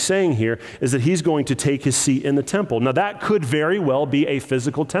things that he's saying here is that he's going to take his seat in the temple. Now that could very well be a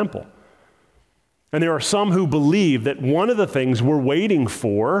physical temple. And there are some who believe that one of the things we're waiting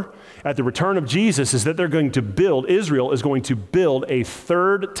for at the return of Jesus is that Israel is going to build a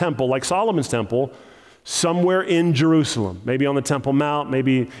third temple, like Solomon's temple, somewhere in Jerusalem, maybe on the Temple Mount,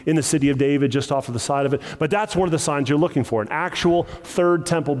 maybe in the city of David, just off to the side of it. But that's one of the signs you're looking for, an actual third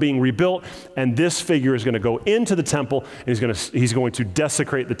temple being rebuilt, and this figure is going to go into the temple, and he's going to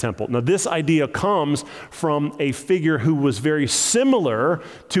desecrate the temple. Now, this idea comes from a figure who was very similar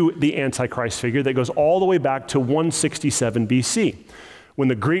to the Antichrist figure that goes all the way back to 167 BC. When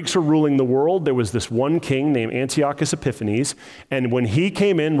the Greeks were ruling the world, there was this one king named Antiochus Epiphanes, and when he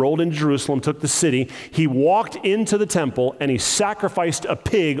came in, rolled into Jerusalem, took the city, he walked into the temple and he sacrificed a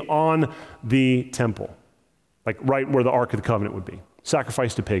pig on the temple, like right where the Ark of the Covenant would be.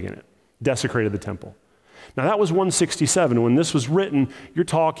 Sacrificed a pig in it, desecrated the temple. Now that was 167. When this was written, you're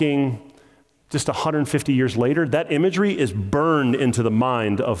talking just 150 years later. That imagery is burned into the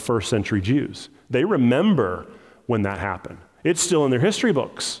mind of first century Jews. They remember when that happened. It's still in their history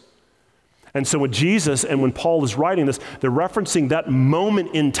books. And so when Jesus and when Paul is writing this, they're referencing that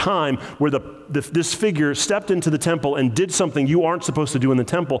moment in time where this figure stepped into the temple and did something you aren't supposed to do in the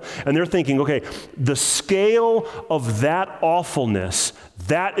temple. And they're thinking, okay, the scale of that awfulness,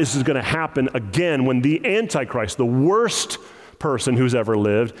 that is going to happen again when the Antichrist, the worst person who's ever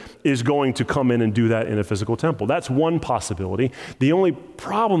lived, is going to come in and do that in a physical temple. That's one possibility. The only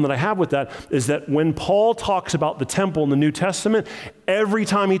problem that I have with that is that when Paul talks about the temple in the New Testament, every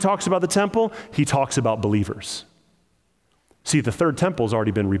time he talks about the temple, he talks about believers. See, the third temple has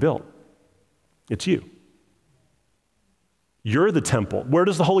already been rebuilt. It's you. You're the temple. Where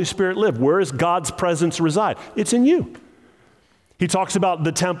does the Holy Spirit live? Where does God's presence reside? It's in you. He talks about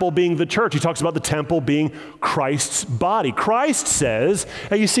the temple being the church. He talks about the temple being Christ's body. Christ says,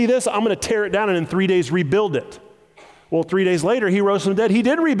 hey, you see this? I'm going to tear it down and in 3 days rebuild it. Well, 3 days later, he rose from the dead. He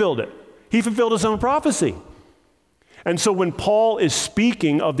did rebuild it. He fulfilled his own prophecy. And so when Paul is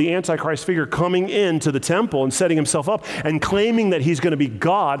speaking of the Antichrist figure coming into the temple and setting himself up and claiming that he's going to be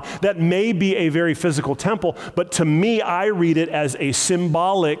God, that may be a very physical temple, but to me, I read it as a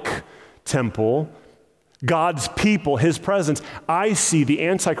symbolic temple. God's people, his presence. I see the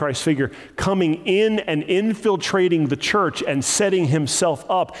Antichrist figure coming in and infiltrating the church and setting himself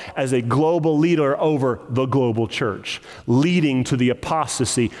up as a global leader over the global church, leading to the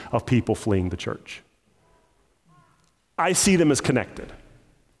apostasy of people fleeing the church. I see them as connected.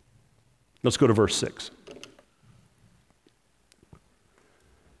 Let's go to verse 6.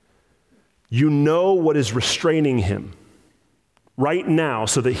 You know what is restraining him right now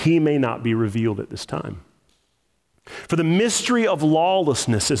so that he may not be revealed at this time. For the mystery of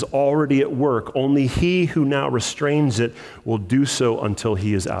lawlessness is already at work. Only he who now restrains it will do so until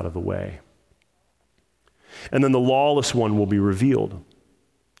he is out of the way. And then the lawless one will be revealed,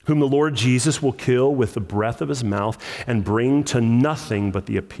 whom the Lord Jesus will kill with the breath of his mouth and bring to nothing but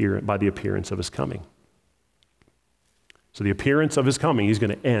by the appearance of his coming. So the appearance of his coming, he's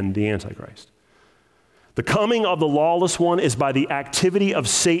going to end the Antichrist. The coming of the lawless one is by the activity of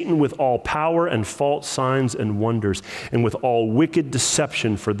Satan with all power and false signs and wonders, and with all wicked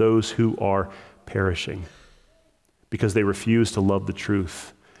deception for those who are perishing, because they refuse to love the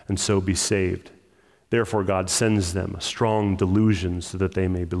truth and so be saved. Therefore, God sends them a strong delusion so that they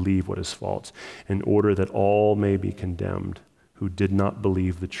may believe what is false, in order that all may be condemned who did not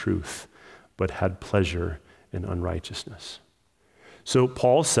believe the truth, but had pleasure in unrighteousness. So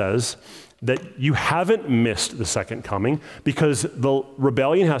Paul says that you haven't missed the second coming because the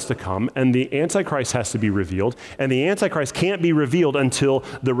rebellion has to come and the Antichrist has to be revealed, and the Antichrist can't be revealed until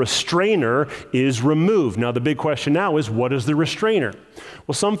the restrainer is removed. Now, the big question now is, what is the restrainer?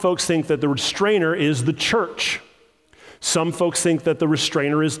 Well, some folks think that the restrainer is the church. Some folks think that the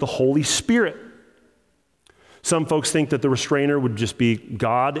restrainer is the Holy Spirit. Some folks think that the restrainer would just be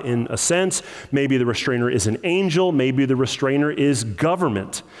God in a sense. Maybe the restrainer is an angel. Maybe the restrainer is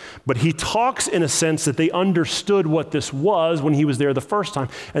government. But he talks in a sense that they understood what this was when he was there the first time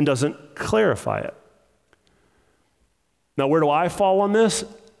and doesn't clarify it. Now, where do I fall on this?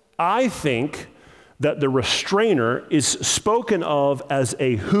 I think that the restrainer is spoken of as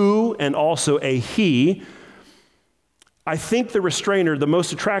a who and also a he. I think the restrainer, the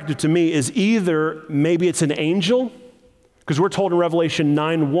most attractive to me, is either maybe it's an angel, because we're told in Revelation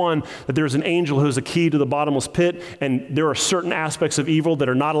 9:1 that there's an angel who has a key to the bottomless pit, and there are certain aspects of evil that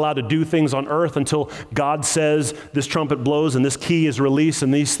are not allowed to do things on earth until God says this trumpet blows and this key is released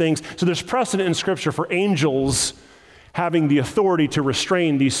and these things. So there's precedent in Scripture for angels having the authority to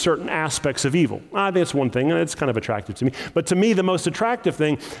restrain these certain aspects of evil. I think that's one thing, and it's kind of attractive to me. But to me, the most attractive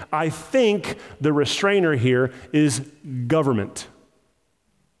thing, I think the restrainer here is government.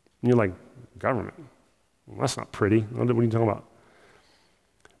 And you're like, government? Well, that's not pretty. What are you talking about?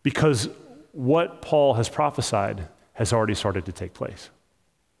 Because what Paul has prophesied has already started to take place.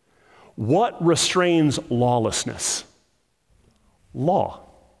 What restrains lawlessness? Law.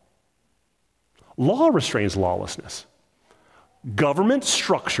 Law restrains lawlessness. Government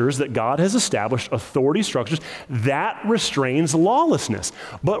structures that God has established, authority structures, that restrains lawlessness.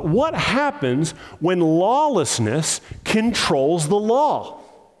 But what happens when lawlessness controls the law?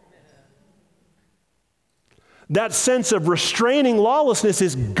 That sense of restraining lawlessness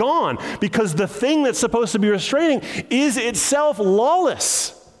is gone because the thing that's supposed to be restraining is itself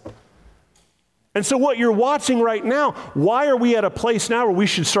lawless. And so what you're watching right now, why are we at a place now where we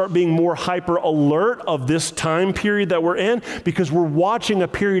should start being more hyper alert of this time period that we're in? Because we're watching a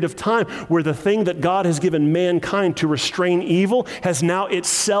period of time where the thing that God has given mankind to restrain evil has now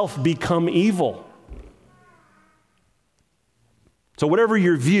itself become evil. So whatever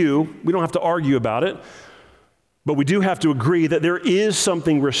your view, we don't have to argue about it, but we do have to agree that there is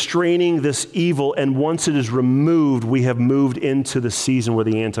something restraining this evil, and once it is removed, we have moved into the season where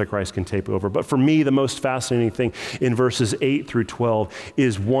the Antichrist can take over. But for me, the most fascinating thing in verses 8 through 12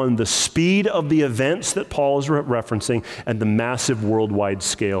 is one, the speed of the events that Paul is referencing and the massive worldwide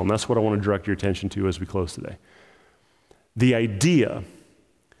scale. And that's what I want to direct your attention to as we close today. The idea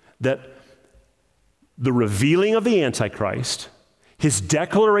that the revealing of the Antichrist, his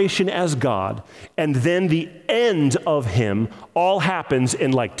declaration as God, and then the end of him all happens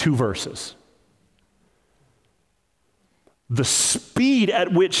in like 2 verses. The speed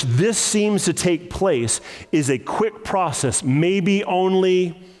at which this seems to take place is a quick process, maybe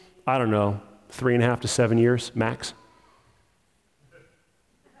only, 3.5 to 7 years max.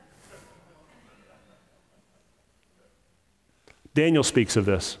 Daniel speaks of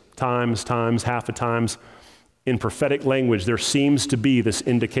this, times, half a times. In prophetic language, there seems to be this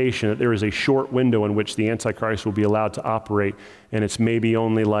indication that there is a short window in which the Antichrist will be allowed to operate, and it's maybe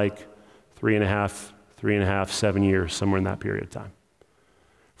only like 3.5, 7 years, somewhere in that period of time.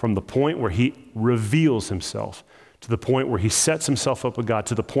 From the point where he reveals himself, to the point where he sets himself up with God,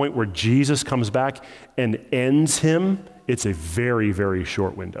 to the point where Jesus comes back and ends him, it's a very, very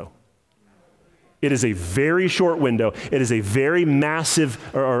short window. It is a very short window. It is a very massive,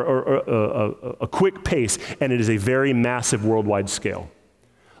 a quick pace, and it is a very massive worldwide scale.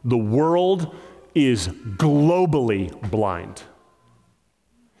 The world is globally blind.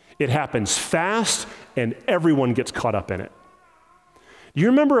 It happens fast, and everyone gets caught up in it. Do you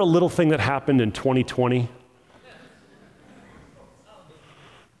remember a little thing that happened in 2020?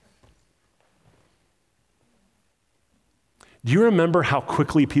 Do you remember how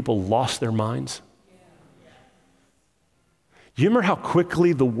quickly people lost their minds? Do you remember how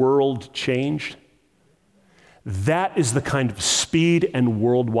quickly the world changed? That is the kind of speed and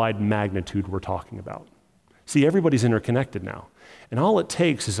worldwide magnitude we're talking about. See, everybody's interconnected now. And all it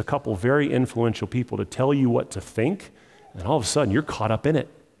takes is a couple very influential people to tell you what to think, and all of a sudden you're caught up in it.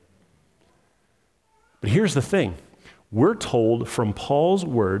 But here's the thing. We're told from Paul's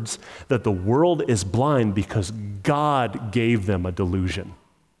words that the world is blind because God gave them a delusion.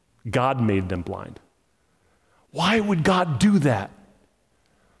 God made them blind. Why would God do that?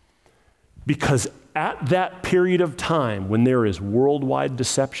 Because at that period of time when there is worldwide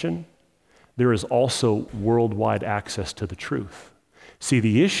deception, there is also worldwide access to the truth. See,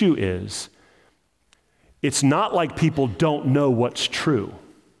 the issue is, it's not like people don't know what's true.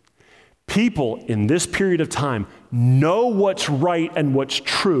 People in this period of time know what's right and what's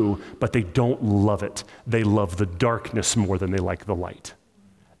true, but they don't love it. They love the darkness more than they like the light.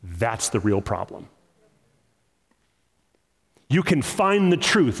 That's the real problem. You can find the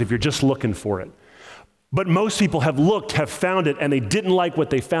truth if you're just looking for it. But most people have looked, have found it, and they didn't like what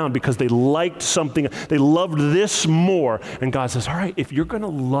they found because they liked something, they loved this more. And God says, all right, if you're going to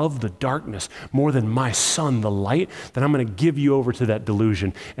love the darkness more than my son, the light, then I'm going to give you over to that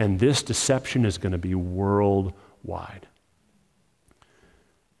delusion. And this deception is going to be worldwide.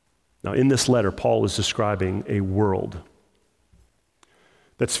 Now, in this letter, Paul is describing a world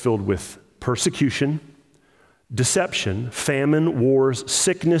that's filled with persecution, deception, famine, wars,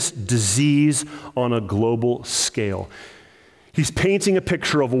 sickness, disease on a global scale. He's painting a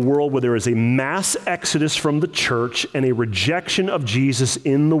picture of a world where there is a mass exodus from the church and a rejection of Jesus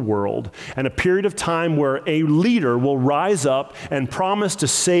in the world, and a period of time where a leader will rise up and promise to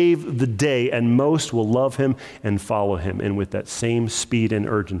save the day, and most will love him and follow him. And with that same speed and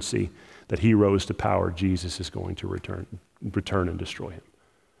urgency that he rose to power, Jesus is going to return and destroy him.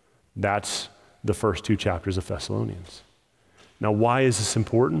 That's the first 2 chapters of Thessalonians. Now, why is this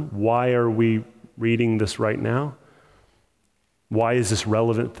important? Why are we reading this right now? Why is this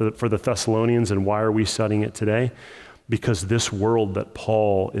relevant for the Thessalonians, and why are we studying it today? Because this world that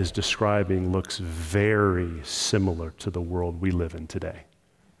Paul is describing looks very similar to the world we live in today.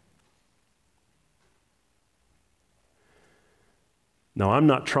 Now, I'm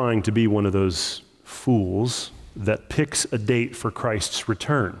not trying to be one of those fools that picks a date for Christ's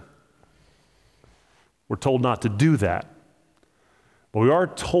return. We're told not to do that. But we are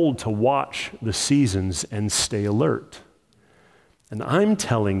told to watch the seasons and stay alert. And I'm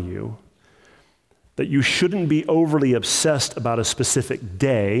telling you that you shouldn't be overly obsessed about a specific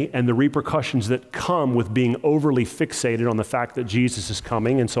day and the repercussions that come with being overly fixated on the fact that Jesus is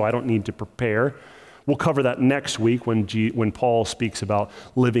coming, and so I don't need to prepare. We'll cover that next week when Paul speaks about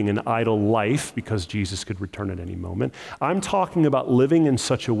living an idle life because Jesus could return at any moment. I'm talking about living in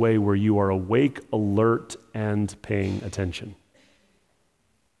such a way where you are awake, alert, and paying attention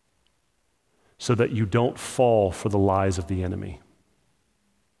so that you don't fall for the lies of the enemy.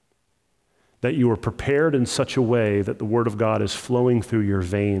 That you are prepared in such a way that the Word of God is flowing through your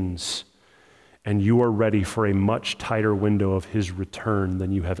veins and you are ready for a much tighter window of His return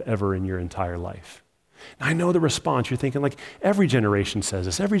than you have ever in your entire life. Now, I know the response. You're thinking, like, every generation says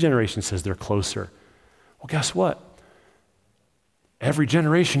this. Every generation says they're closer. Well, guess what? Every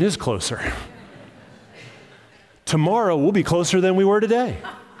generation is closer. Tomorrow we'll be closer than we were today.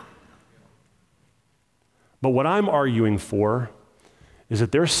 But what I'm arguing for is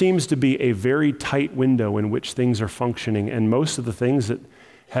that there seems to be a very tight window in which things are functioning, and most of the things that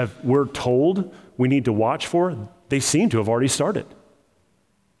we're told we need to watch for, they seem to have already started.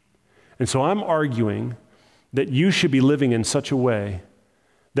 And so I'm arguing that you should be living in such a way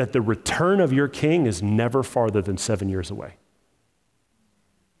that the return of your King is never farther than 7 years away.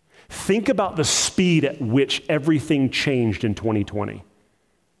 Think about the speed at which everything changed in 2020.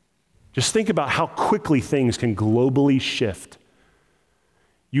 Just think about how quickly things can globally shift.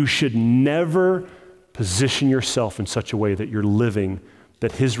 You should never position yourself in such a way that you're living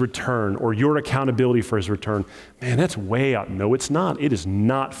that His return or your accountability for His return, man, that's way out. No, it's not. It is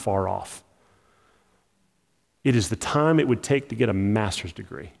not far off. It is the time it would take to get a master's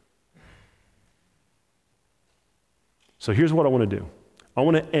degree. So here's what I want to do. I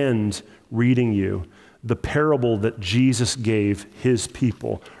want to end reading you the parable that Jesus gave His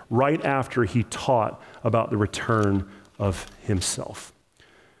people right after He taught about the return of Himself.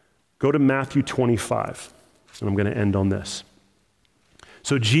 Go to Matthew 25, and I'm going to end on this.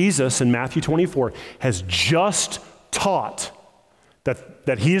 So Jesus in Matthew 24 has just taught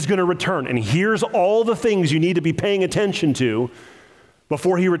that He is going to return, and here's all the things you need to be paying attention to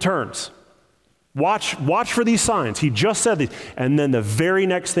before He returns. Watch for these signs. He just said these. And then the very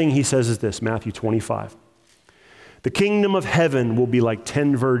next thing He says is this, Matthew 25. The kingdom of heaven will be like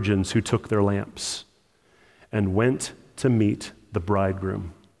 10 virgins who took their lamps and went to meet the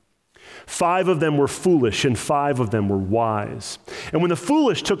bridegroom. 5 of them were foolish and 5 of them were wise. And when the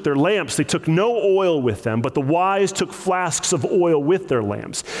foolish took their lamps, they took no oil with them, but the wise took flasks of oil with their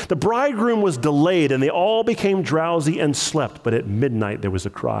lamps. The bridegroom was delayed and they all became drowsy and slept. But at midnight there was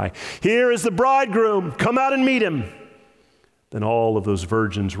a cry, "Here is the bridegroom, come out and meet him." Then all of those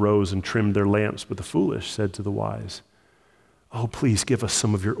virgins rose and trimmed their lamps, but the foolish said to the wise, "Oh, please give us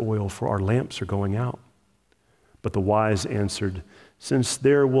some of your oil, for our lamps are going out." But the wise answered, "Since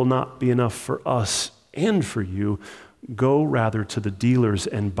there will not be enough for us and for you, go rather to the dealers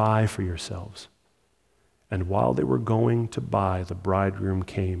and buy for yourselves." And while they were going to buy, the bridegroom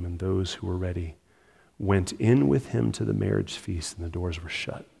came, and those who were ready went in with him to the marriage feast, and the doors were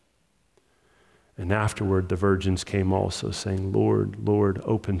shut. And afterward the virgins came also, saying, "Lord, Lord,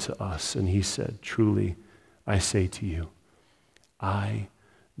 open to us." And He said, "Truly, I say to you, I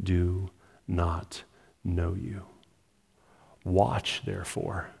do not know you. Watch,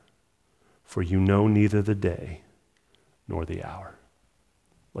 therefore, for you know neither the day nor the hour."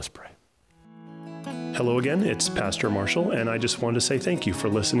 Let's pray. Hello again, it's Pastor Marshall, and I just wanted to say thank you for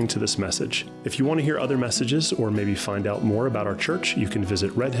listening to this message. If you want to hear other messages or maybe find out more about our church, you can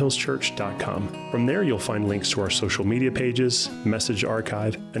visit redhillschurch.com. From there, you'll find links to our social media pages, message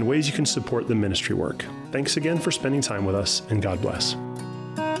archive, and ways you can support the ministry work. Thanks again for spending time with us, and God bless.